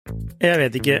Jeg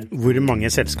vet ikke hvor mange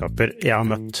selskaper jeg har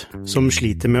møtt som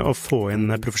sliter med å få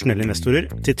inn profesjonelle investorer,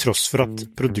 til tross for at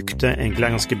produktet egentlig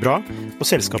er ganske bra, og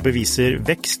selskapet viser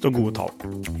vekst og gode tall.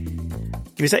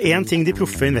 Hvis det er en ting de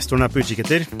proffe investorene er på utkikk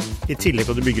etter, i tillegg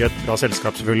til at du bygger et bra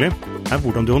selskap selvfølgelig, er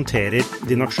hvordan du håndterer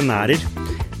dine aksjonærer,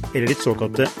 eller ditt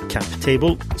såkalte cap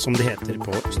table, som det heter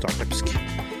på startupsk.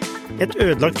 Et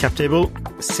ødelagt cap table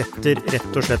setter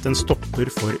rett og slett en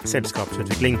stopper for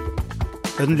selskapsutvikling.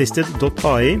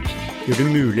 Unlisted.ai gjør det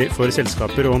mulig for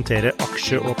selskaper å håndtere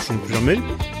aksje- og opsjonsprogrammer,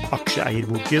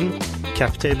 aksjeeierboken,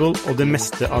 captable og det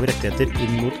meste av rettigheter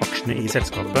inn mot aksjene i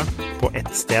selskapet på ett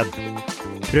sted.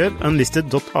 Prøv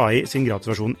Unlisted.ai sin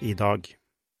gratisversjon i dag.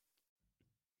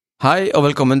 Hei og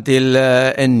velkommen til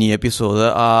en ny episode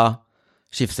av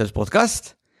Skifters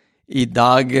podcast. I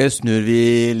dag snur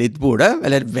vi litt bordet,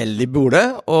 eller veldig bordet,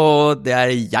 og det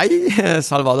er jeg,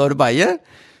 Salvador Baye,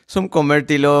 som kommer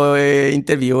til å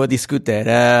intervjue og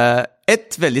diskutere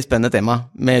et veldig spennende tema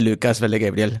med Lukas Velle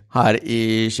Gabriel her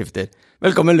i Skifter.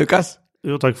 Velkommen, Lukas.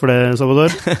 Jo, takk for det,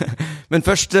 Salvador. Men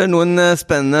først noen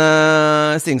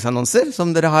spennende stillingsannonser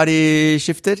som dere har i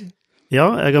Skifter. Ja,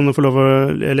 jeg kan få lov å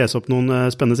lese opp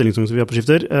noen spennende stillingsannonser vi har på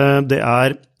Skifter. Det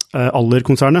er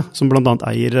Aller-konsernet, som blant annet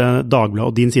eier Dagbladet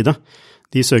og Din Side.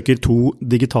 De søker 2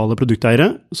 digitale produkteiere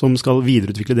som skal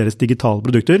videreutvikle deres digitale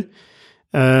produkter.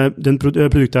 Den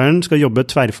produkteieren skal jobbe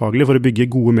tverrfaglig for å bygge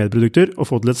gode medprodukter og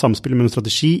få til et samspill mellom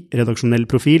strategi, redaksjonell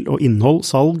profil og innhold,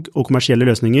 salg og kommersielle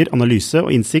løsninger, analyse og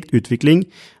innsikt, utvikling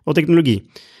og teknologi.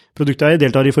 Produkteier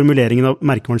deltar i formuleringen av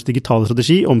merkevarens digitale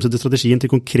strategi og omsetter strategien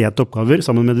til konkrete oppgaver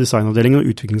sammen med designavdelingen og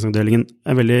utviklingsavdelingen.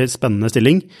 En veldig spennende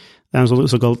stilling. Det er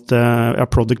en såkalt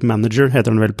product manager,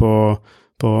 heter den vel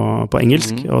på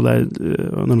engelsk, og det er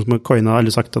noen som har coina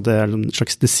eller sagt at det er en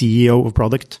slags the CEO of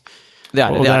product. Det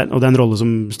er en rolle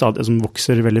som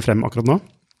vokser veldig frem akkurat nå.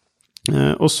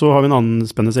 Og så har vi en annen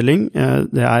spennende stilling.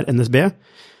 Det er NSB,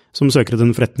 som søker etter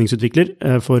en forretningsutvikler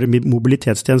for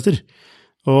mobilitetstjenester.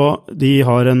 Og de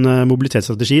har en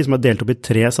mobilitetsstrategi som er delt opp i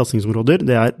 3 satsingsområder.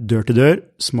 Det er dør-til-dør,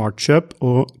 smartkjøp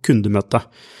og kundemøte.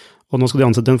 Og nå skal de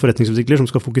ansette en forretningsutvikler som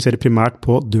skal fokusere primært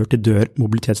på dør-til-dør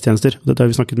mobilitetstjenester. Dette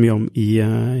har vi snakket mye om i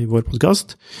vår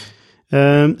podcast.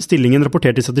 Stillingen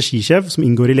rapporterer til strategisjef som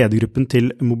inngår i ledergruppen til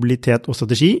mobilitet og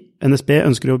strategi. NSB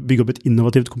ønsker å bygge opp et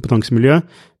innovativt kompetansemiljø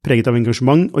preget av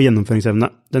engasjement og gjennomføringsevne.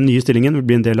 Den nye stillingen vil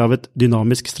bli en del av et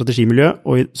dynamisk strategimiljø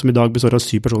som i dag består av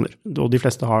 7 personer, og de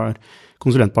fleste har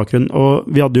konsulentbakgrunn. Og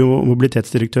vi hadde jo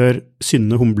mobilitetsdirektør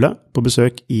Synne Humble på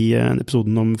besøk i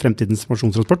episoden om fremtidens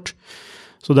informasjonstransport.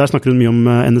 Så der snakker hun mye om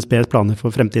NSBs planer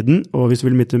for fremtiden, og hvis du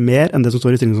vil vite mer enn det som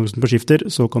står i stillingsannonsen på Skifter,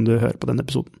 så kan du høre på den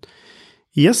episoden.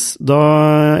 Yes,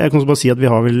 jeg kan bare si at vi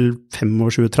har vel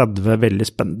 25-30 veldig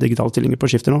spennende digitale stillinger på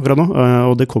Skifter nå,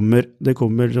 og det kommer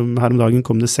her om dagen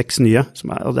kom det 6 nye,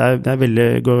 og det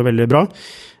går veldig bra,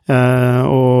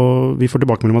 og vi får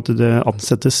tilbake med at det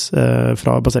ansettes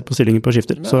basert på stillingen på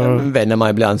Skifter. En venn av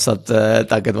meg blir ansatt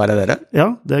takket være dere.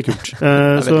 Ja, det er kult.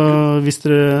 Så hvis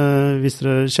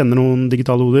dere kjenner noen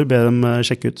digitale hoder, be dem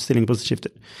sjekke ut stillingen på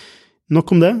Skifter. Nok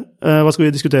om det. Hva skal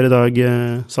vi diskutere i dag,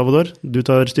 Salvador? Du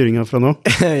tar styringen fra nå.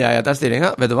 Ja, jeg tar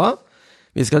styringen. Vet du hva?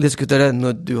 Vi skal diskutere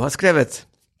noe du har skrevet.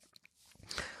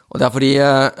 Og det er fordi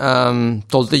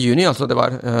 12. juni, altså det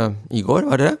var i går,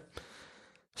 var det?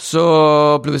 Så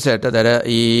publiserte dere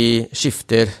i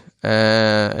Skifter,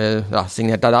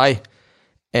 signert av deg,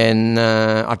 en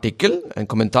artikkel, en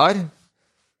kommentar,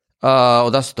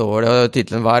 og da står det,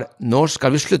 titelen var «Når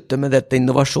skal vi slutte med dette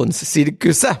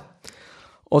innovasjonssirkuset?»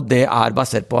 Og det er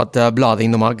basert på at bladet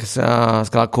Innomag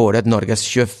skal ha kåret Norges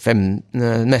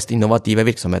 25 mest innovative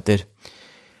virksomheter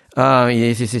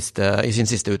i sin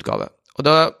siste utgave. Og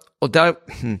det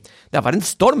var en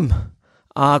storm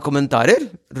av kommentarer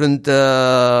rundt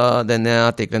denne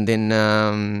artikkelen din,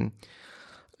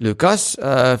 Lukas.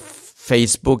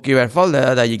 Facebook i hvert fall,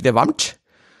 der gikk det varmt.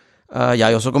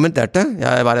 Jeg også kommenterte.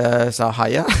 Jeg bare sa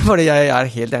heia, fordi jeg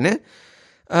er helt enig.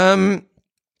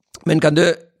 Men kan du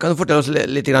fortelle oss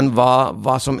litt grann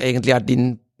hva som egentlig er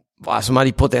hva som er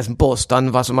hypotesen,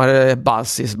 påstand, hva som er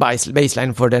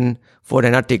baseline for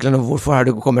den artikkelen, og hvorfor har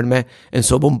du kommet med en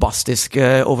så bombastisk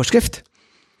overskrift?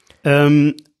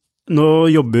 Nå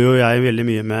jobber jo jeg veldig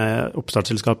mye med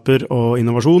oppstartsselskaper og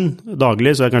innovasjon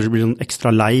daglig, så jeg kanskje blir sånn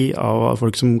ekstra lei av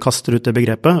folk som kaster ut det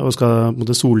begrepet, og skal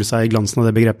sole seg i glansen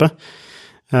av det begrepet.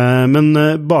 Men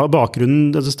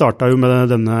bakgrunnen, det startet jo med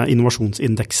denne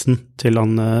innovasjonsindeksen til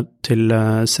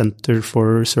Center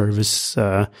for Service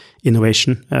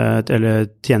Innovation, eller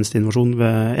tjenesteinnovasjon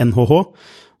ved NHH,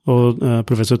 og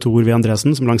professor Tor V.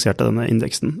 Andresen som lanserte denne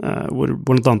indeksen, hvor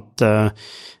blant annet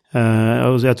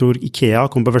Altså jeg tror IKEA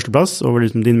kom på førsteplass over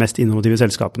liksom de mest innovative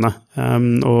selskapene.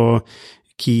 Og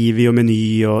Kiwi og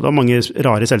Meny, og det var mange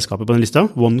rare selskaper på den lista.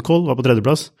 OneCall var på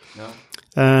tredjeplass. Ja.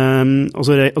 Og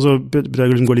så prøver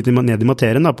jeg liksom gå litt ned i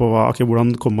materien da, på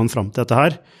hvordan kommer man frem til dette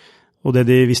her. Og det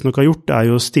de visstnok har gjort, er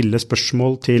jo å stille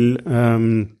spørsmål til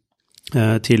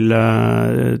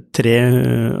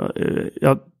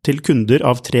kunder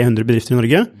av 300 bedrifter i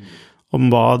Norge, om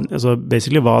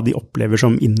basically hva de opplever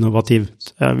som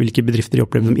innovativt, hvilke bedrifter de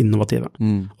opplever som innovative.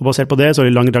 Og basert på det så har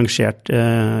de langt rangert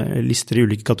lister i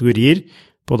ulike kategorier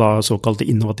på da såkalte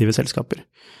innovative selskaper.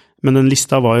 Men den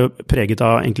lista var jo preget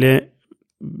av egentlig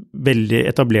veldig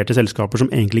etablerte selskaper som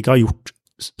egentlig ikke har gjort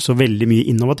så veldig mye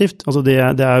innovativt. Altså det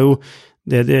er jo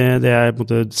det jeg på en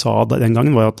måte sa den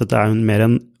gangen var at dette er mer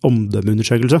en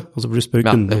omdømmeundersøkelse. Altså for du spør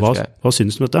kundene hva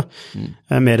synes du om dette?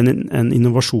 Mer en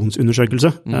innovasjonsundersøkelse.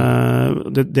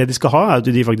 Det de skal ha er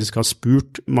at de faktisk har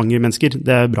spurt mange mennesker.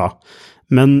 Det er bra.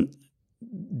 Men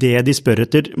det de spør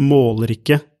etter måler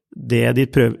ikke det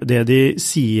de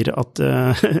sier at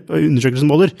undersøkelsen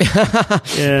måler.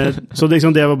 Så det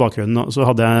var bakgrunnen. Så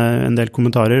hadde jeg en del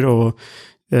kommentarer, og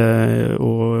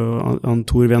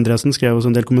Tor V. Andresen skrev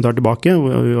også en del kommentarer tilbake, og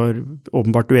vi var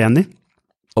åpenbart uenige.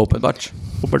 Åpenbart.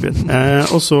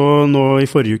 Og så nå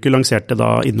i forrige uke lanserte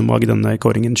da Innomag denne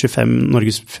kåringen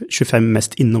Norges 25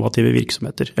 mest innovative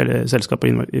virksomheter, eller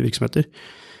selskaper i virksomheter.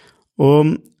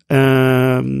 Og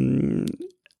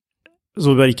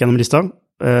så bare gikk gjennom lista,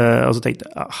 og så tenkte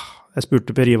jeg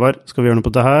spurte Per Ivar, skal vi gjøre noe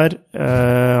på det her?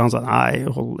 Han sa, nei,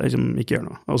 ikke gjør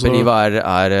noe. Per Ivar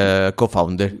er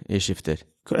co-founder i Skifter.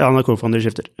 Ja, han er co-founder i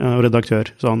Skifter, og redaktør,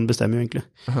 så han bestemmer jo egentlig.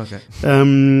 Okay.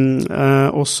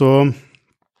 Og så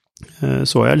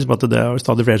jeg liksom at det var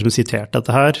stadig flere som siterte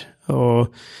dette her, og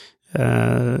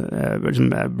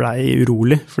jeg ble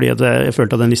urolig, fordi jeg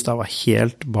følte at den lista var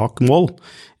helt bak mål.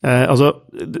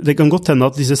 Det kan godt hende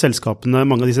at disse selskapene,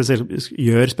 mange av disse selskapene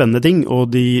gjør spennende ting,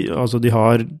 og de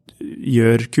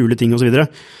gjør kule ting og så videre.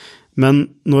 Men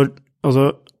når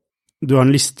du har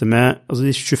en liste med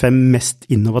de 25 mest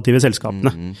innovative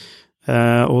selskapene,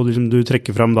 og liksom du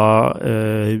trekker fram da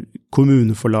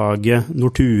Kommuneforlaget,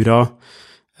 Nortura,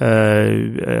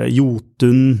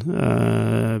 Jotun,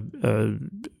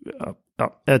 jeg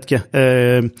vet ikke.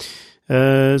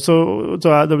 Så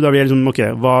da blir jeg liksom,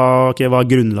 hva er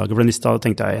grunnlaget for den lista,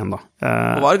 tenkte jeg igjen da.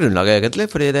 Hva er grunnlaget egentlig?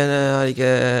 Fordi den har ikke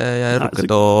jeg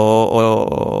rukket å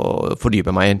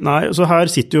fordype meg inn. Nei, så her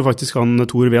sitter jo faktisk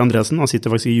Tor V. Andresen, han sitter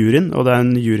faktisk i juryen, og det er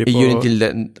en jury på...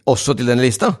 Juryen også til denne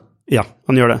lista? Ja,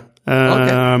 han gjør det.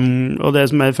 Okay. Og det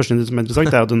som er første som er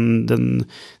interessant er at den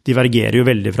divergerer jo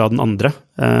veldig fra den andre.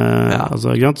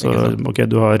 Ikke sant? Så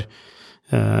du har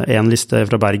en liste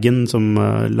fra Bergen som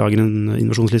lager en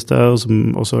innovasjonsliste,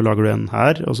 og så lager du en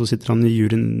her, og så sitter han i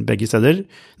juryen begge steder.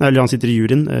 Nei, eller han sitter i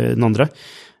juryen, den andre.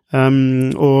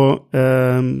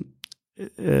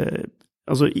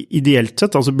 Ideelt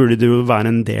sett burde det jo være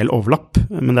en del overlapp,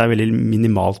 men det er veldig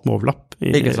minimalt med overlapp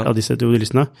av disse to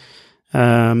listene.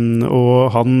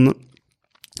 Og han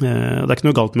det er ikke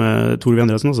noe galt med Tor V.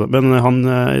 Andresen også, men han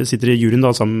sitter i juryen da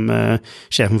sammen med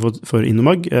sjefen for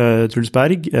Innomag, Truls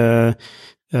Berg,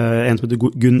 en som heter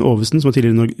Gunn Ovesen, som er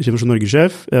tidligere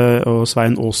Norgesjef, og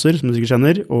Svein Aaser, som du sikkert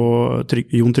kjenner, og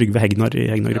Jon Trygve Hegnar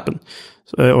i Hegnar-gruppen.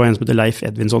 Og en som heter Leif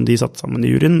Edvinsson, de satt sammen i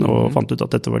juryen og fant ut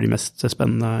at dette var de mest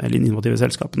spennende eller innovative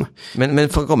selskapene. Men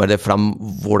kommer det frem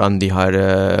hvordan de har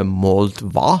målt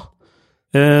hva?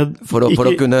 For å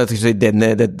kunne si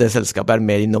det selskapet er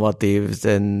mer innovativt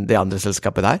enn det andre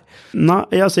selskapet der? Nei,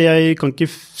 jeg kan ikke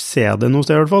se det noe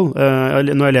sted i hvert fall.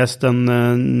 Nå har jeg lest den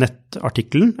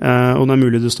nettartikkelen, og det er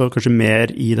mulig det står kanskje mer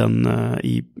i den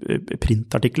i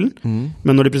printartikkelen,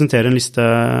 men når de presenterer en liste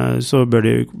så bør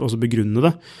de også begrunne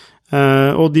det.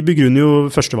 Og de begrunner jo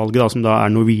førstevalget da, som da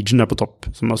er Norwegian der på topp,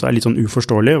 som også er litt sånn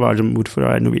uforståelig. Hvorfor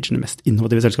er Norwegian det mest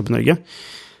innovative selskapet i Norge?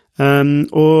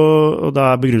 Og da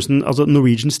er begrunnelsen,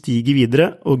 Norwegian stiger videre,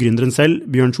 og gründeren selv,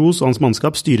 Bjørn Kjos og hans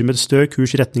mannskap, styrer med stø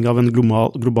kurs i retning av en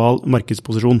global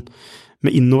markedsposisjon.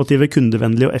 Med innovative,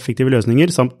 kundevennlige og effektive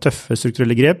løsninger, samt tøffe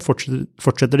strukturelle grep,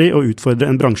 fortsetter de å utfordre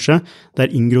en bransje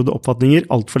der inngrodde oppfatninger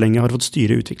alt for lenge har fått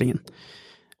styre utviklingen.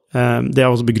 Det er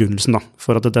også begrunnelsen da,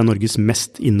 for at dette er Norges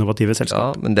mest innovative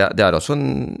selskap. Ja, men det er også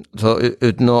men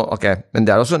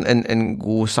det er også en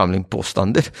god samling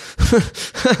påstander.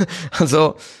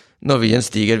 Norwegian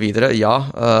stiger videre,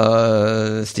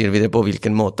 stiger videre på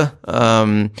hvilken måte.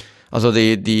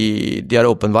 De er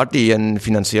åpenbart i en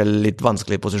finansiell litt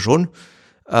vanskelig posisjon.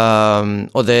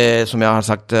 Og det som jeg har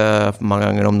sagt mange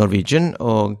ganger om Norwegian,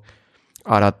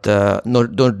 er at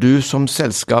når du som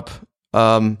selskap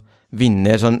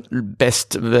vinner sånn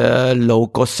best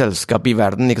low-cost selskap i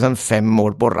verden, ikke sant, 5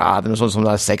 år på rad, noe sånt som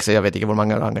det 6, jeg vet ikke hvor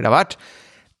mange ganger det har vært.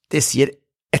 Det sier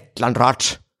et eller annet rart.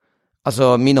 Altså,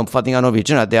 min oppfatning av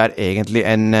Norwegian er at det er egentlig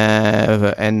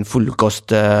et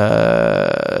fullkost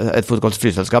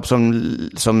flyselskap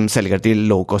som selger til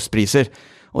low-cost-priser.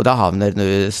 Og da havner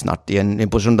du snart i en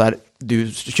posisjon der du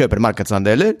kjøper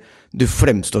markedsandeler, du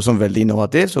fremstår som veldig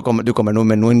innovativ, så du kommer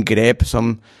med noen grep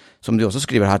som du også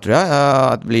skriver her, tror jeg,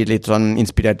 at blir litt sånn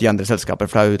inspirert i andre selskaper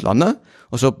fra utlandet,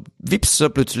 og så vips, så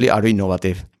plutselig er du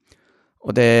innovativ.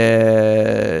 Og det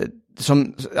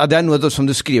er noe som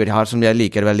du skriver her som jeg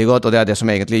liker veldig godt, og det er det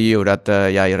som egentlig gjorde at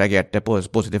jeg reagerte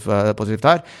positivt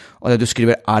her, og det du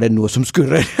skriver, er det noe som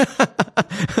skurrer?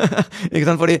 Ikke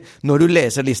sant? Fordi når du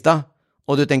leser lista,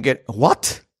 og du tenker,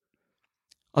 what?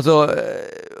 Altså,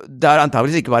 det er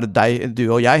antageligvis ikke bare deg, du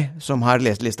og jeg, som har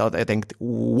lest lista, og jeg tenkt,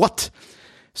 what?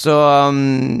 Så,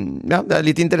 ja, det er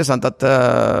litt interessant at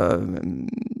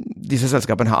disse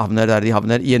selskapene havner der de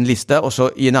havner i en liste, og så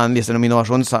i en annen liste om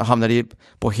innovasjon, så havner de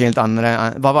på helt andre,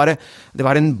 hva var det? Det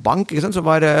var en bank, ikke sant?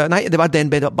 Det var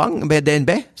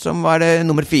DNB, som var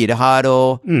nummer 4 her,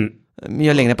 og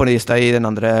mye lenger på lista i den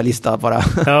andre lista bare.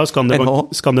 Ja,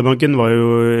 Skandiabanken var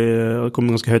jo kom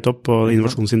ganske høyt opp på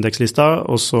innovasjonsindeksslista,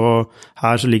 og så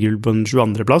her så ligger det på en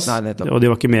 22. plass, og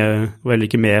de var heller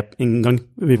ikke med en gang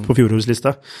på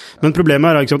fjorårslista. Men problemet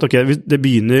er, ikke sant, ok, det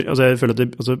begynner, altså jeg føler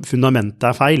at fundamentet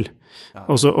er feil.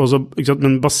 Ikke sant,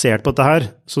 men basert på dette her,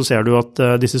 så ser du at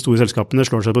disse store selskapene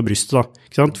slår seg på brystet da,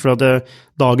 ikke sant? For at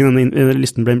dagen denne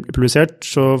listen ble publisert,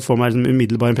 så får man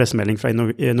umiddelbar en pressemelding fra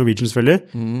Norwegian selvfølgelig.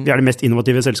 Vi er det mest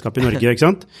innovative selskapet i Norge, ikke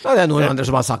sant? Ja, det er noen andre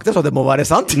som har sagt det, så det må være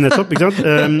sant. Nettopp, ikke sant?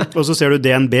 Og så ser du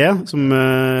DNB, som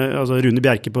altså Rune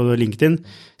Bjerke på LinkedIn,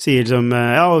 sier som,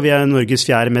 ja, og vi er Norges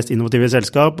 4. mest innovative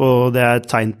selskap, og det er et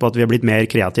tegn på at vi har blitt mer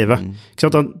kreative.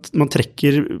 Ikke sant? Man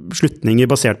trekker slutninger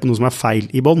basert på noe som er feil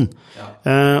i bånd.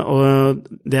 Og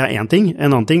det er en ting.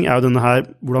 En annen ting er jo denne her,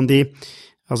 hvordan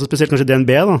altså spesielt kanskje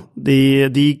DNB da,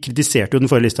 de kritiserte jo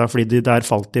den forrige lista fordi de der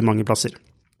falt i mange plasser.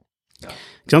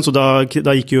 Ikke sant? Så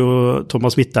da gikk jo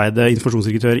Thomas Midteide,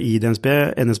 informasjonsdirektør i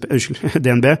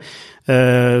DNB,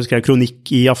 skrev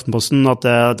kronikk i Aftenposten at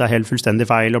det er helt fullstendig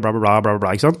feil og bla bla bla bla,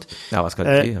 ikke sant? Ja, hva skal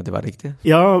det si? Det var riktig.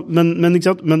 Ja, men ikke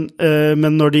sant?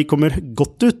 Men når de kommer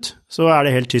godt ut, så er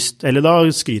det helt tyst. Eller da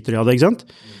skryter de av det, ikke sant?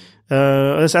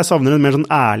 Jeg savner en mer sånn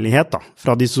ærlighet da,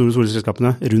 fra de store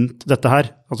selskapene rundt dette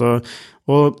her. Altså,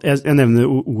 og jeg nevner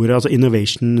ordet, altså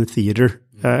Innovation Theater,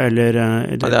 eller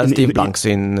det er Steve Blank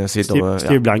sin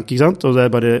Steve Blank, ikke sant? Og det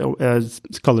er bare, jeg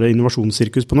kaller det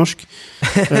innovasjonssirkus på norsk.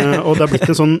 Og det har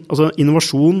blitt en sånn, altså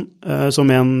innovasjon, som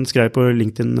en skrev på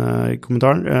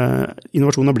LinkedIn-kommentaren,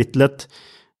 innovasjon har blitt til et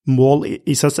mål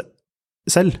i seg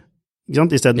selv. I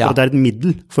stedet for at det er et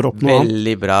middel for å oppnå annet.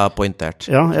 Veldig bra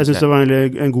pointert. Ja, jeg synes det var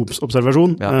en god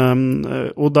observasjon. Ja.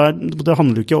 Og det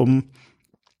handler jo ikke om,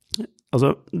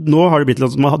 altså, nå har det blitt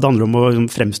at det handler om å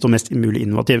fremstå mest mulig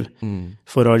innovativ,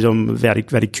 for å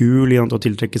være kul, å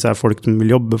tiltrekke seg folk som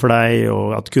vil jobbe for deg,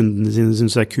 og at kundene sine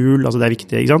synes det er kul, altså det er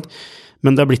viktig, ikke sant?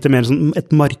 Men det har blitt mer sånn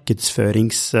et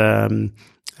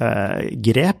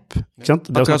markedsføringsgrep, ikke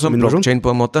sant? Akkurat som blockchain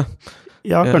på en måte.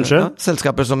 Ja, kanskje. Ja,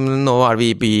 selskaper som nå er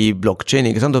vi i blockchain,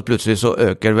 ikke sant? Og plutselig så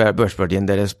øker børsverdien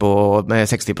deres med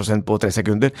 60% på 3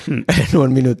 sekunder, eller noen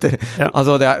minutter. Ja.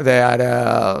 Altså, ja, jeg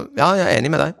er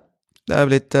enig med deg. Det er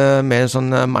blitt mer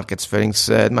sånn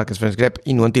markedsføringsgrep,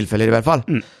 i noen tilfeller i hvert fall.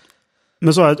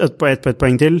 Men så er det et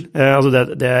poeng til. Altså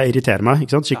det irriterer meg,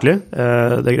 ikke sant, skikkelig.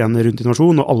 Det er greiene rundt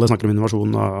innovasjon, og alle snakker om innovasjon,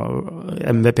 og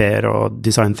MVP-er, og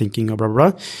design thinking, og bla bla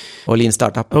bla. Og lean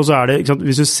startup. Og så er det, ikke sant,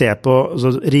 hvis du ser på,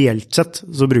 altså reelt sett,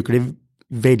 så bruker de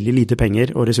veldig lite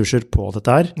penger og ressurser på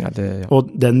dette her. Ja, ja.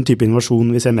 Og den type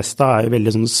innovasjon vi ser mest av er jo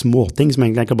veldig sånne småting, som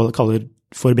egentlig bare kaller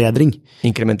forbedring.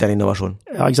 Inkrementell innovasjon.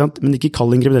 Ja, ikke sant? Men ikke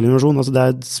kall inkrementell innovasjon, altså det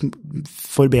er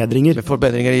forbedringer.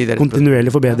 Forbedringer i deres...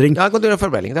 Kontinuerlig forbedring. Ja, kontinuerlig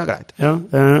forbedring, det er greit. Ja,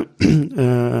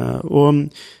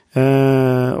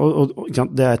 ikke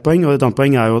sant? Det er et poeng, og et annet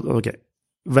poeng er jo, ok,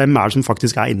 hvem er det som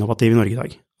faktisk er innovativ i Norge i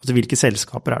dag? Altså, hvilke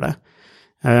selskaper er det?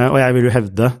 Og jeg vil jo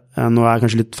hevde, nå er jeg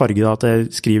kanskje litt farget at jeg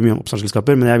skriver mye om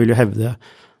oppstartsselskaper, men jeg vil jo hevde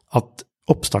at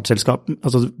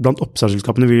altså blant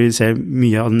oppstartsselskapene vil vi se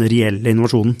mye av den reelle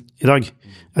innovasjonen i dag.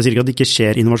 Jeg sier ikke at det ikke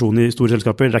skjer innovasjon i store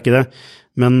selskaper, det er ikke det,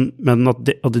 men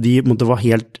at de måtte være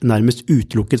helt nærmest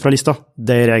utelukket fra lista,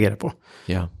 det reagerer jeg på.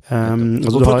 Ja.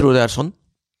 Hvorfor tror du det er sånn?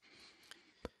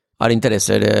 Er det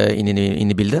interesser inn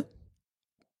i bildet?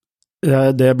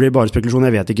 Det blir bare spekulasjon,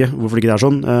 jeg vet ikke hvorfor det ikke er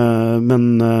sånn, men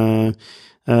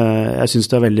jeg synes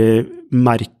det er veldig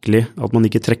merkelig at man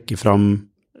ikke trekker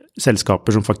fram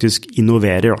selskaper som faktisk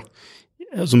innoverer. Da.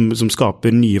 som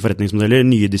skaper nye forretningsmodeller,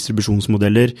 nye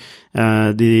distribusjonsmodeller.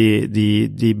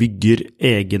 De bygger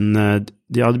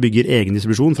egen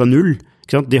distribusjon fra null.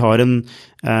 Ikke sant? De har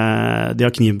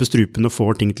kniven på strupen og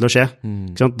får ting til å skje.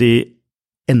 Ikke sant? De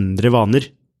endrer vaner.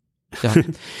 Ja.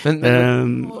 Men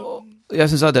jeg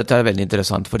synes at dette veldig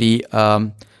interessant, fordi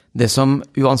det som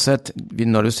uansett,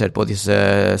 når du ser på disse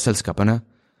selskapene,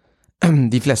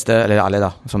 de fleste, eller alle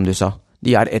da, som du sa,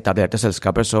 de etablerte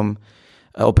selskaper som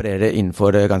opererer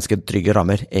innenfor ganske trygge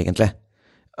rammer, egentlig.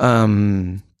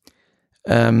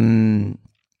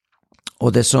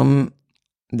 Og det som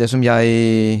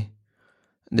jeg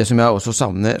også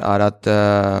savner at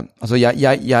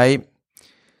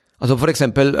altså for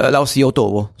eksempel, la oss si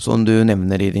Otovo, som du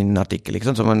nevner i din artikkel, ikke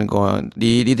sant? Så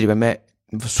de driver med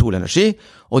solenergi,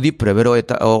 og de prøver å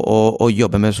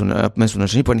jobbe med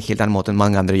solenergi på en helt annen måte enn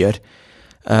mange andre gjør.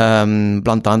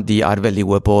 Blant annet de veldig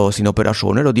gode på sine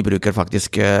operasjoner, og de bruker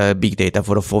faktisk big data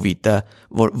for å få vite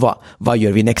hva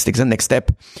gjør vi next, ikke sant? Next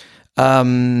step.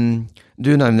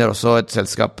 Du nevner også et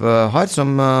selskap her,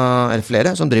 eller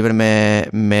flere, som driver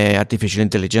med artificial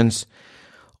intelligence.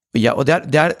 Ja, og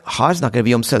her snakker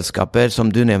vi om selskaper som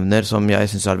du nevner, som jeg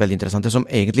synes veldig interessante, som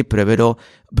egentlig prøver å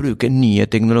bruke nye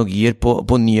teknologier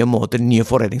på nye måter, nye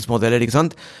forretningsmodeller, ikke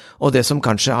sant? Og det som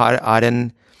kanskje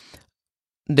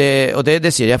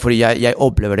det sier jeg fordi jeg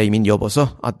opplever det i min jobb også,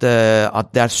 at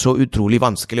det så utrolig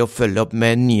vanskelig å følge opp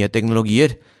med nye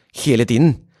teknologier hele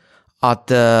tiden,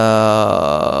 at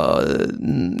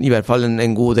i hvert fall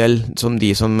en god del av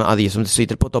de som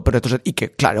sitter på toppen rett og slett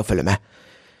ikke klarer å følge med.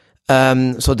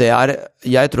 Så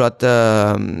jeg tror at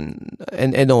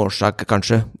en årsak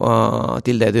kanskje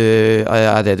til det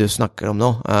du snakker om nå,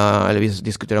 eller vi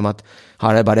diskuterer om at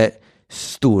her bare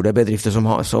store bedrifter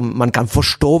som man kan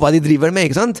forstå hva de driver med,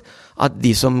 ikke sant? At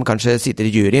de som kanskje sitter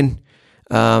i juryen,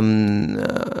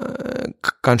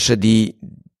 kanskje de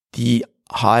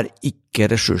har ikke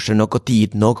ressurser nok og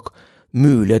tid nok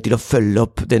mulighet til å følge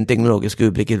opp den teknologiske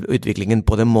utviklingen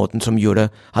på den måten som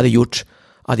hadde gjort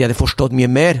at de hadde forstått mye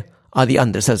mer av de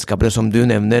andre selskapene som du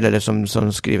nevner, eller som du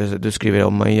skriver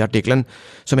om i artikkelen,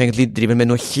 som egentlig driver med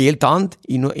noe helt annet,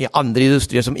 i andre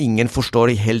industrier som ingen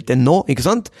forstår helt ennå, ikke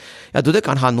sant? Jeg tror det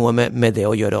kan ha noe med det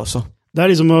å gjøre også. Det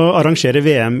liksom å arrangere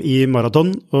VM i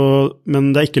maraton,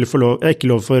 men det ikke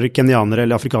lov for kenyanere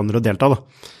eller afrikanere å delta, da.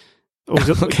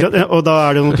 Okay. Og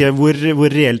da det noe, hvor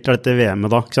reelt dette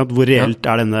VM-et da? Ikke sant? Hvor reelt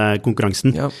denne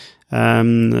konkurransen? Ja.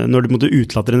 Når du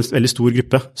utlater en veldig stor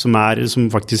gruppe som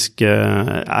faktisk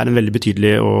en veldig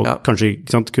betydelig og kanskje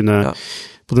ikke sant, kunne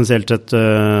potensielt sett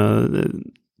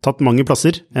tatt mange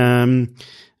plasser.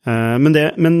 Men det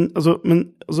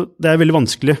veldig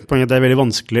vanskelig, poenget det veldig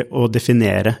vanskelig å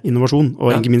definere innovasjon,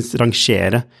 og ikke minst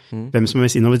rangere hvem som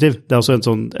mest innovativ. Det også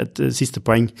et siste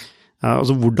poeng.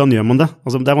 Altså, hvordan gjør man det?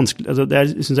 Altså, det vanskelig,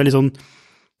 jeg synes det litt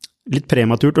litt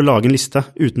prematurt å lage en liste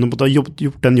uten å ha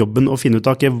gjort den jobben og finne ut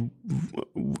av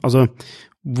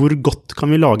hvor godt kan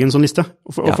vi lage en sånn liste?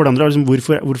 Og for det andre,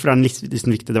 hvorfor den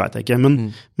listen viktig, det vet jeg ikke.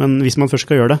 Men hvis man først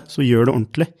skal gjøre det, så gjør det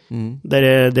ordentlig. Det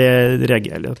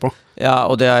reagerer jeg litt på. Ja,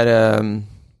 og det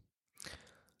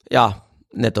ja,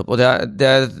 nettopp. Og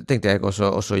det tenkte jeg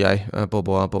også jeg på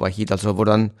vei hit. Altså,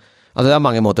 det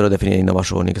mange måter å definere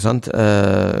innovasjon, ikke sant?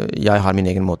 Jeg har min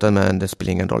egen måte, men det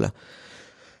spiller ingen rolle.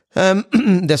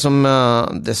 Det som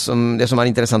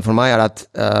interessant for meg at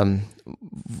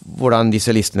hvordan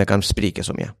disse listene kan sprike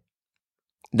så mye.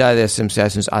 Det det som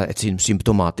jeg synes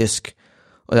symptomatisk,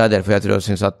 og det derfor jeg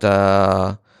synes at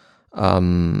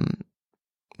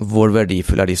hvor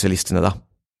verdifulle disse listene da?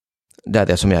 Det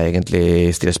det som jeg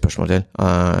egentlig stiller spørsmål til.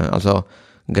 Altså,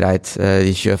 greit,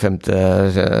 de 25.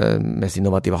 mest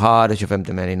innovative her, de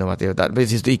 25. mer innovative der.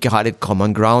 Hvis du ikke har et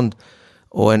common ground,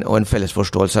 og en felles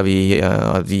forståelse av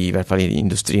vi i hvert fall i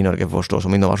industri i Norge forstår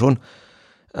som innovasjon,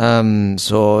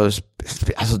 så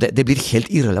altså det blir helt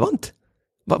irrelevant.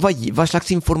 Hva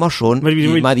slags informasjon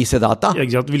gir meg disse data?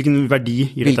 Hvilken verdi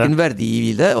gir dette? Hvilken verdi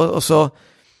gir det?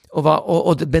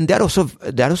 Men det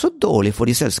også dårlig for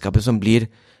de selskapene som blir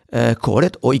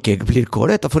kåret, og ikke blir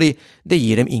kåret, fordi det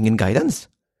gir dem ingen guidance.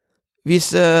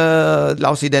 Hvis, la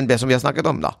oss si DNB som vi har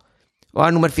snakket om da,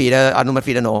 og nummer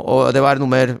 4 nå, og det var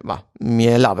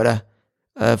mye lavere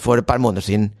for et par måneder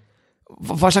siden.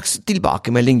 Hva slags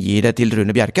tilbakemelding gir det til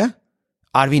Rune Bjerke?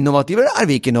 Vi innovative, eller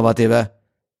vi ikke innovative?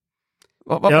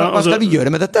 Hva skal vi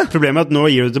gjøre med dette? Problemet at nå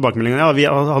gir du tilbakemeldingen,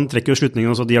 han trekker jo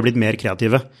slutningen, så de har blitt mer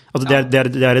kreative. Altså,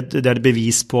 det et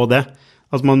bevis på det.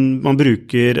 At man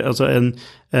bruker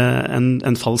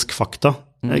en falsk fakta,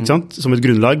 ikke sant? Som et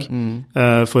grunnlag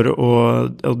for å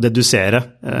dedusere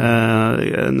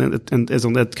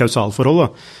et kausalforhold. Da.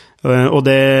 Og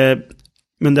det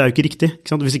men det er jo ikke riktig. Ikke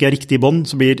sant? Hvis det ikke er riktig i bånd,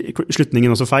 så blir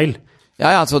slutningen også feil.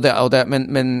 Ja, altså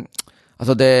men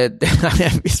altså det er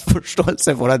en viss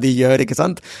forståelse for at de gjør, ikke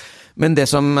sant? Men det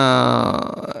som,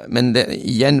 men det,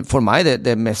 igjen, for meg,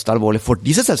 det mest alvorlige for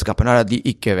disse selskapene er at de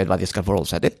ikke vet hva de skal forholde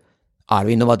seg til. Er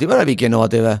vi innovative, eller er vi ikke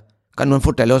innovative? Kan noen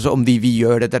fortelle oss om vi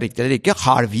gjør dette riktig eller ikke?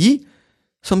 Har vi,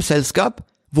 som selskap,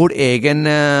 vår egen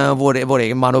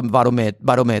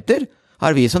barometer?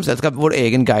 Har vi som selskap vår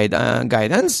egen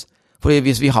guidance? For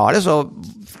hvis vi har det, så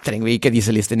trenger vi ikke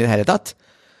disse listene i det hele tatt.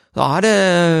 Da er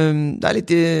det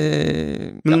litt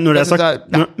Men når det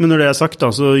er sagt,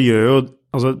 da, så gjør jo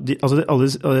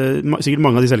sikkert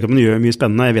mange av de selskapene gjør mye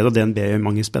spennende. Jeg vet at DNB gjør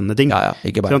mange spennende ting. Ja,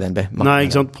 ikke bare DNB. Nei,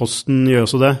 ikke sant? Posten gjør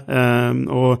også det.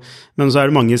 Men så er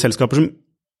det mange selskaper som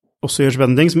også gjør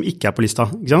spennende ting som ikke er på lista,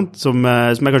 ikke sant? Som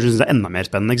jeg kanskje synes er enda mer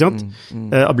spennende, ikke sant?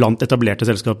 Blant etablerte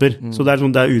selskaper. Så det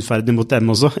er utferdig mot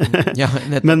dem også. Ja,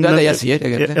 det er det jeg sier,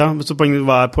 egentlig. Ja, så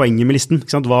hva er poenget med listen?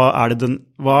 Ikke sant? Hva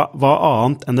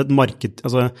annet enn et marked,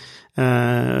 altså,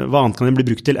 hva annet kan det bli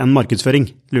brukt til enn markedsføring,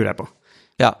 lurer jeg på.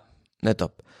 Ja,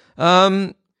 nettopp.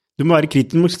 Du må være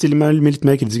kritisk, du må stille meg litt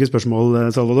mer kritiske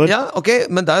spørsmål, Salvador. Ja, ok,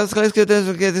 men da skal jeg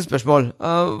skrive et spørsmål.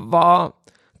 Hva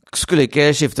skulle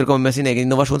ikke Skifter komme med sin egen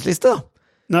innovasjonsliste da?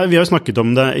 Nei, vi har snakket om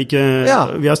det, ikke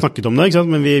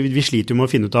sant? Men vi sliter jo med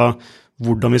å finne ut av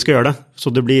hvordan vi skal gjøre det, så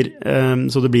det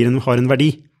har en verdi.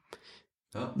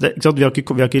 Ja. Ikke sant? Vi har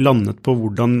ikke landet på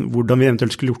hvordan vi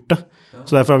eventuelt skulle gjort det. Ja.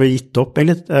 Så derfor har vi gitt opp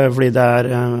egentlig, fordi det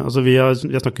altså vi har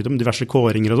snakket om diverse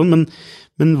kåringer og sånn,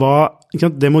 men hva, ikke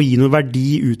sant? Det må gi noe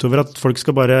verdi utover at folk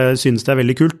skal bare synes det er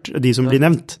veldig kult, de som blir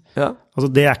nevnt. Ja. Altså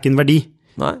det er ikke en verdi.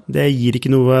 Nei. Det gir ikke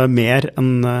noe mer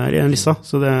enn en lista,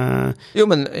 så det... Jo,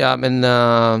 men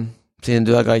siden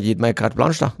du har gitt meg carte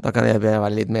blanche, da kan jeg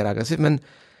være litt mer aggressiv, men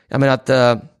jeg mener at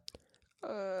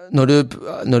når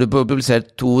du publiserer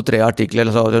 2-3 artikler,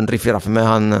 eller så en riff-raffe med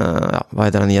han, hva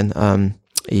heter han igjen,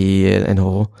 i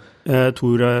NHH?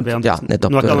 Tor Bent. Ja,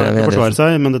 nettopp. Nå kan han ikke forsvare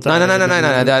seg, men dette nei,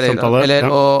 det er samtale. Eller,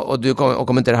 og du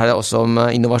kommenterer her også om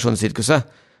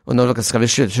innovasjonssirkuset, og når skal vi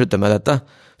slutte med dette,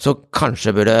 så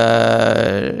kanskje burde,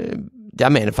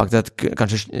 jeg mener faktisk at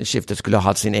kanskje Skifter skulle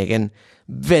ha hatt sin egen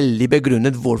veldig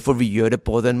begrunnet hvorfor vi gjør det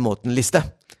på den måten liste.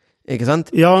 Ikke sant?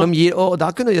 Ja. Som gir, og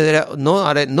da kunne dere,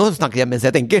 nå snakker jeg mens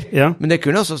jeg tenker, men dere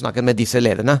kunne også snakke med disse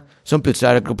lederne, som plutselig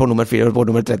er på nummer 4, på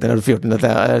nummer 13, eller 14,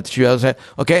 eller 20, og sier,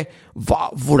 ok,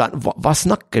 hva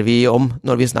snakker vi om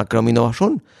når vi snakker om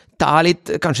innovasjon?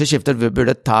 Kanskje Skifter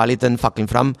burde ta litt den fakkelen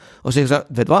fram, og si,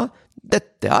 vet du hva?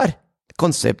 Dette er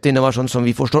konseptinnovasjon som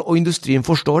vi forstår, og industrien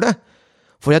forstår det.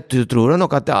 For jeg tror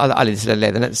nok at alle disse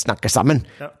lederne snakker sammen,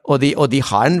 og de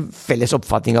har en felles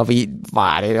oppfatning av hva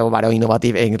er det å være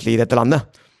innovativ egentlig i dette landet.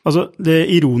 Altså, det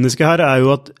ironiske her er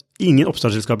jo at ingen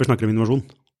oppstartsselskaper snakker om innovasjon.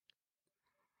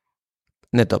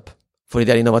 Nettopp. Fordi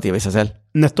de er innovative i seg selv.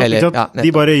 Nettopp, ikke sant? Ja, nettopp.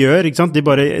 De bare gjør, ikke sant? De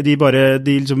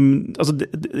liksom, altså,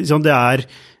 det er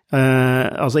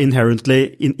altså inherently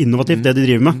innovativt, det de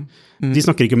driver med. De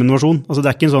snakker ikke om innovasjon. Altså, det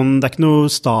er ikke noe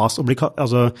stas å bli,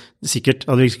 altså, sikkert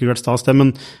hadde det ikke vært stas det, men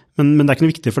det er ikke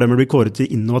noe viktig for dem å bli kåret til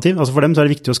innovativ. Altså, for dem så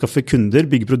er det viktig å skaffe kunder,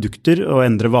 bygge produkter og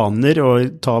endre vaner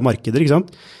og ta markeder, ikke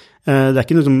sant? Det er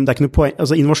ikke noe poeng,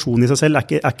 altså innovasjon i seg selv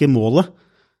er ikke målet.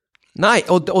 Nei,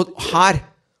 og her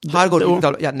går det ikke,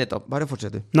 ja, nettopp, bare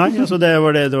fortsett du. Nei, altså det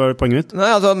var poenget mitt.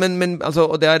 Nei, altså, men altså,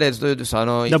 og det er det du sa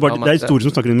nå. Det er historie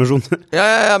som snakker om innovasjon.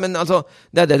 Ja, men altså,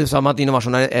 det er det du sa med at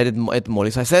innovasjon er et mål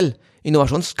i seg selv.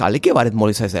 Innovasjon skal ikke være et mål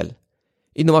i seg selv.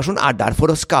 Innovasjon er der for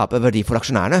å skape verdi for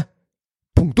aksjonærene.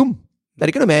 Punktum. Det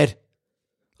er ikke noe mer.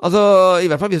 Altså, i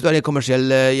hvert fall hvis du er i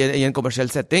en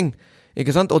kommersiell setting,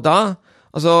 ikke sant? Og da,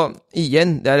 altså,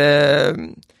 igjen, det er...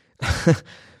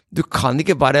 Du kan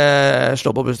ikke bare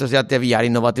slå på brystet og si at vi er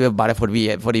innovative bare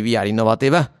fordi vi er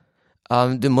innovative.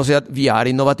 Du må si at vi er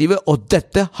innovative, og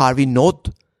dette har vi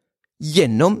nådd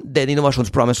gjennom den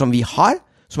innovasjonsprogrammet som vi har,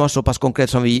 som er såpass konkret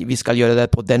som vi skal gjøre det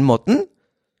på den måten,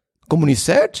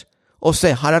 kommunisert, og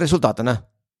se, her er resultatene.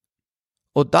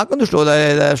 Og da kan du slå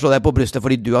deg på brystet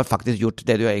fordi du har faktisk gjort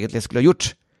det du egentlig skulle ha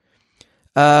gjort.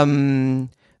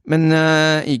 Men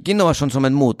ikke innovasjon som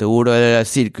en moteord eller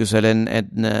sirkus eller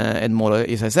en mål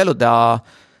i seg selv, og det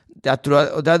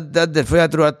er derfor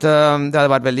jeg tror at det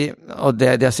hadde vært veldig, og det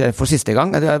jeg ser for siste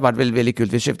gang, det hadde vært veldig, veldig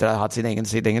kult hvis Skifter hadde hatt sin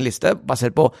egen liste,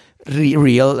 basert på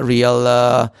real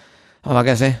hva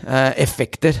kan jeg si,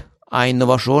 effekter av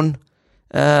innovasjon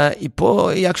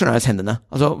i aksjonæres hendene.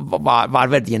 Altså, hva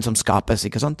er verdien som skapes,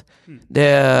 ikke sant? Det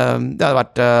hadde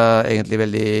vært egentlig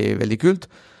veldig, veldig kult.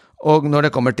 Og når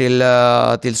det kommer til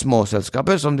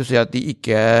småselskaper, som du sier at de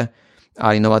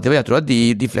er innovative. Jeg tror at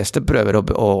de fleste prøver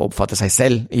å oppfatte seg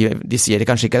selv. De sier det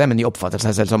kanskje ikke det, men de oppfatter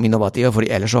seg selv som innovative, for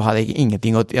ellers så har de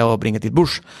ingenting å bringe til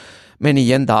bords. Men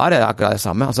igjen, da er det akkurat det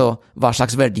samme. Altså, hva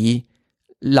slags verdi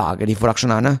lager de for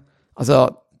aksjonærene? Altså,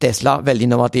 Tesla, veldig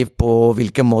innovativ på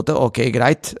hvilken måte? Ok,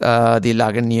 greit, de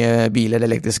lager nye biler,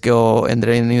 elektriske og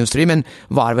endrer inn industri, men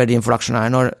hva er verdien for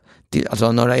aksjonærene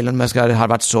når Elon Musk har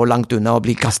vært så langt unna å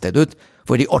bli kastet ut,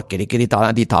 for de orker ikke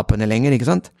de tapene lenger, ikke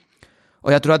sant?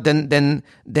 Og jeg tror at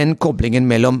den koblingen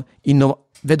mellom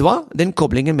vet du hva? Den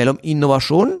koblingen mellom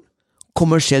innovasjon,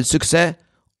 kommersiell suksess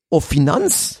og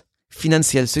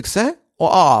finansiell suksess og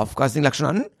avkastning til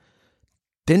aksjonæren,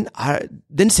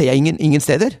 den ser jeg ingen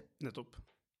steder. Nettopp.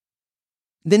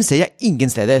 Den ser jeg ingen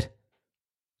steder.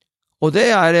 Og det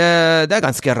er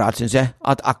ganske rart, synes jeg,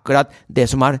 at akkurat det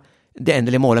som er det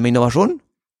endelige målet med innovasjon,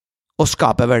 å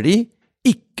skape verdi,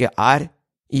 ikke er,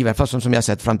 i hvert fall sånn som jeg har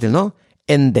sett frem til nå,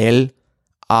 en del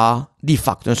av de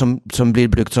faktorene som blir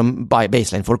brukt som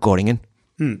baseline for kåringen.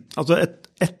 Altså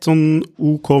et sånn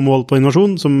OK mål på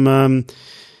innovasjon, som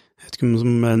jeg vet ikke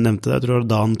om jeg nevnte det, jeg tror det var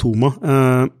Dan Thoma,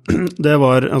 det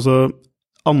var altså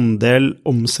andel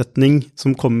omsetning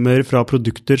som kommer fra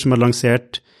produkter som er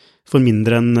lansert for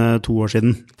mindre enn 2 år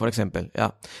siden. For eksempel, ja.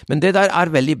 Men det der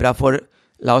er veldig bra for,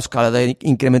 la oss kalle det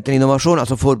inkrementell innovasjon,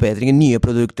 altså forbedringer, nye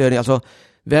produkter, altså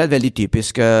det er veldig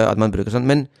typisk at man bruker sånn,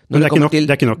 men det er ikke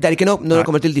nok. Når det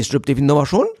kommer til disruptiv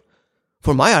innovasjon,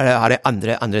 for meg er det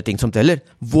andre ting som teller.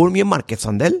 Hvor mye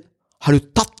markedsandel har du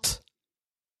tatt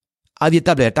av de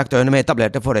etablerte aktørene med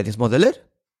etablerte forretningsmodeller?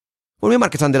 Hvor mye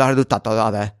markedsandel har du tatt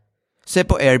av det? Se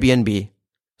på Airbnb,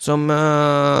 som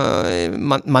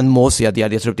man må si at de er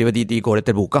disruptive, de går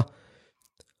etter boka.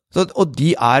 Og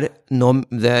de er nå,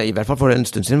 i hvert fall for en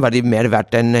stund siden, var de mer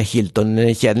verdt enn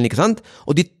Hilton-kjeden, ikke sant?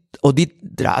 Og de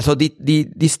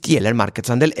stjeler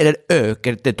markedsandel, eller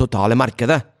øker det totale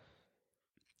markedet.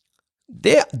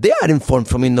 Det er en form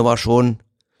for innovasjon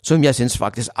som jeg synes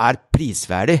faktisk er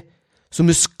prisverdig. Som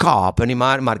du skaper i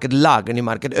marked, lager i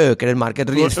marked, øker i marked.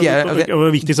 Og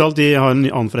viktigst av alt, de har en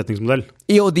annen forretningsmodell.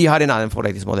 Jo, de har en annen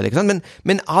forretningsmodell, ikke sant?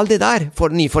 Men alt det der,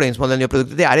 for nye forretningsmodeller, nye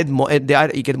produkter, det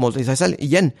er ikke et mål i seg selv.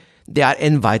 Igjen, det er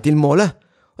en vei til målet.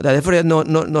 Og det er derfor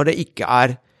når det ikke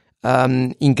er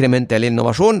inkrementell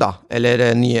innovasjon, da,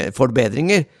 eller nye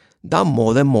forbedringer, da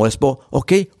må det måles på,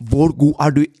 ok, hvor god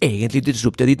er du egentlig til å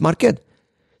disrupte ditt marked?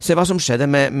 Se hva som skjedde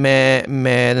med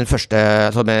den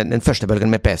første bølgen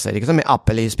med PC-er, ikke sant? Med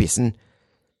Apple i spissen.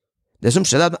 Det som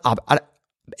skjedde er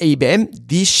IBM,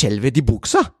 de skjelvet i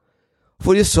buksa.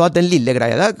 For de så at den lille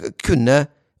greia der kunne,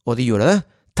 og de gjorde det,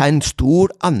 ta en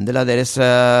stor andel av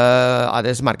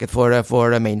deres marked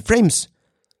for mainframes.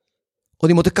 Og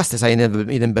de måtte kaste seg inn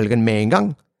i den bølgen med en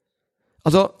gang.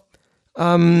 Altså,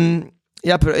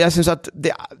 jeg synes at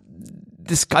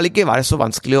det skal ikke være så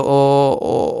vanskelig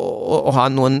å ha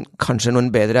kanskje noen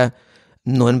bedre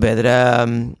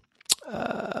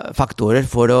faktorer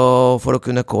for å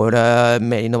kunne kåre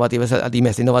de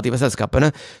mest innovative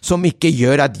selskapene, som ikke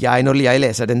gjør at når jeg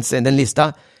leser den lista,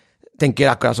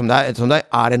 tenker akkurat som deg,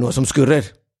 er det noe som skurrer.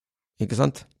 Ikke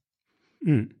sant?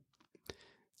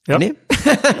 Ja. Enig?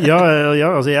 ja,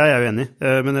 altså jeg er jo enig,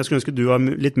 men jeg skulle ønske du var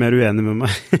litt mer uenig med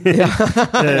meg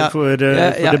for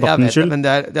debattens skyld. Men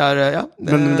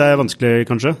det er vanskelig,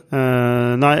 kanskje.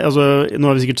 Nei, altså, nå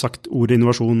har vi sikkert sagt ordet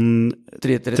innovasjon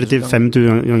 35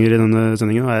 ganger i denne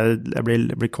sendingen, og jeg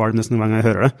blir kvalm nesten hver gang jeg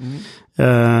hører det.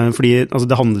 Fordi altså,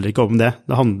 det handler ikke om det.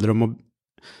 Det handler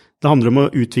om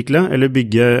å utvikle eller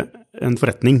bygge en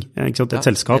forretning, ikke sant? Et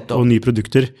selskap nettopp. Og nye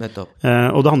produkter.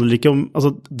 Og det handler ikke om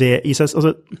det i seg,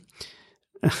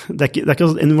 det er ikke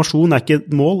innovasjon, det er ikke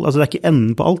et mål, det er ikke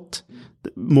enden på alt.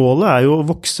 Målet er jo å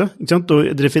vokse, ikke sant?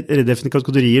 Og redefinere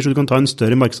kategorier så du kan ta en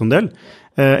større markedsandel,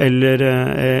 eller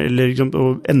liksom, å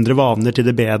endre vaner til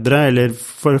det bedre, eller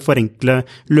forenkle,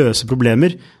 løse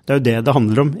problemer. Det er jo det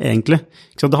handler om, egentlig.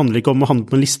 Ikke sant? Det handler ikke om å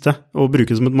handle på en liste og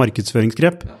bruke det som et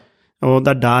markedsføringsgrep. Og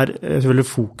det er der selvfølgelig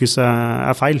fokuset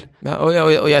er feil. Ja,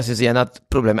 og jeg synes igjen at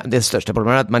det største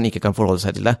problemet er at man ikke kan forholde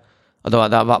seg til det.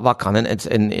 Hva kan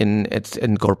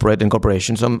en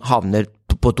corporation som havner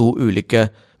på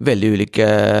veldig ulike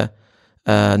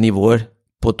nivåer,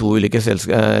 på 2 ulike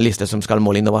lister som skal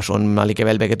måle innovasjon, men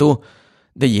likevel begge to,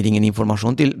 det gir ingen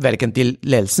informasjon hverken til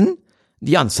ledelsen,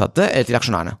 de ansatte eller til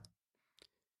aksjonærene.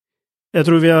 Jeg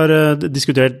tror vi har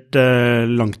diskutert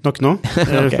langt nok nå,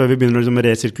 okay. Før vi begynner å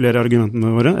resirkulere argumentene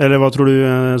våre. Eller hva tror du,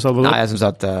 Salvador? Nei, jeg synes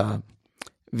at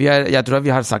jeg tror at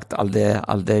vi har sagt alt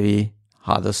det vi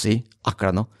hadde å si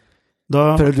akkurat nå.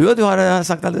 Føler du at du har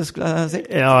sagt alt du skulle si?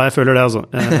 Ja, jeg føler det, altså.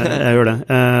 Jeg gjør det.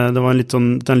 Det var det er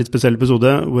en litt spesiell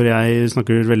episode hvor jeg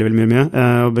snakker veldig, veldig mye,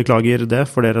 og beklager det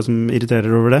for dere som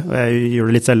irriterer over det, og jeg gjør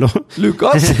det litt selv også.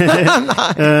 Lukas?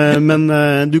 Men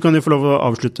du kan jo få lov å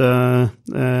avslutte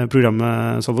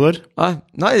programmet, Salvador.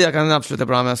 Nei, jeg kan avslutte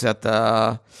programmet og si at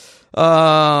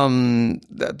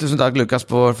tusen takk, Lukas,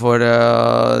 for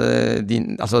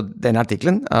denne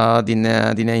artiklen,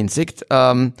 dine innsikt.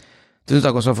 Tusen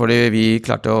takk også fordi vi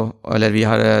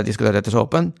har diskutert dette så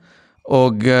åpen,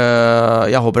 og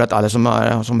jeg håper at alle som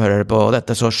hører på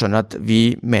dette så skjønner at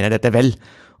vi mener dette vel,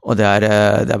 og det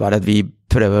er bare at vi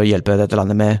prøver å hjelpe dette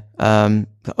landet med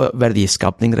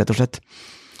verdiskapning, rett og slett.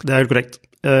 Det er helt korrekt.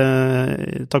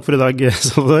 Takk for i dag,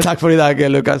 Salvador. Takk for i dag,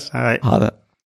 Lukas. Hei. Ha det.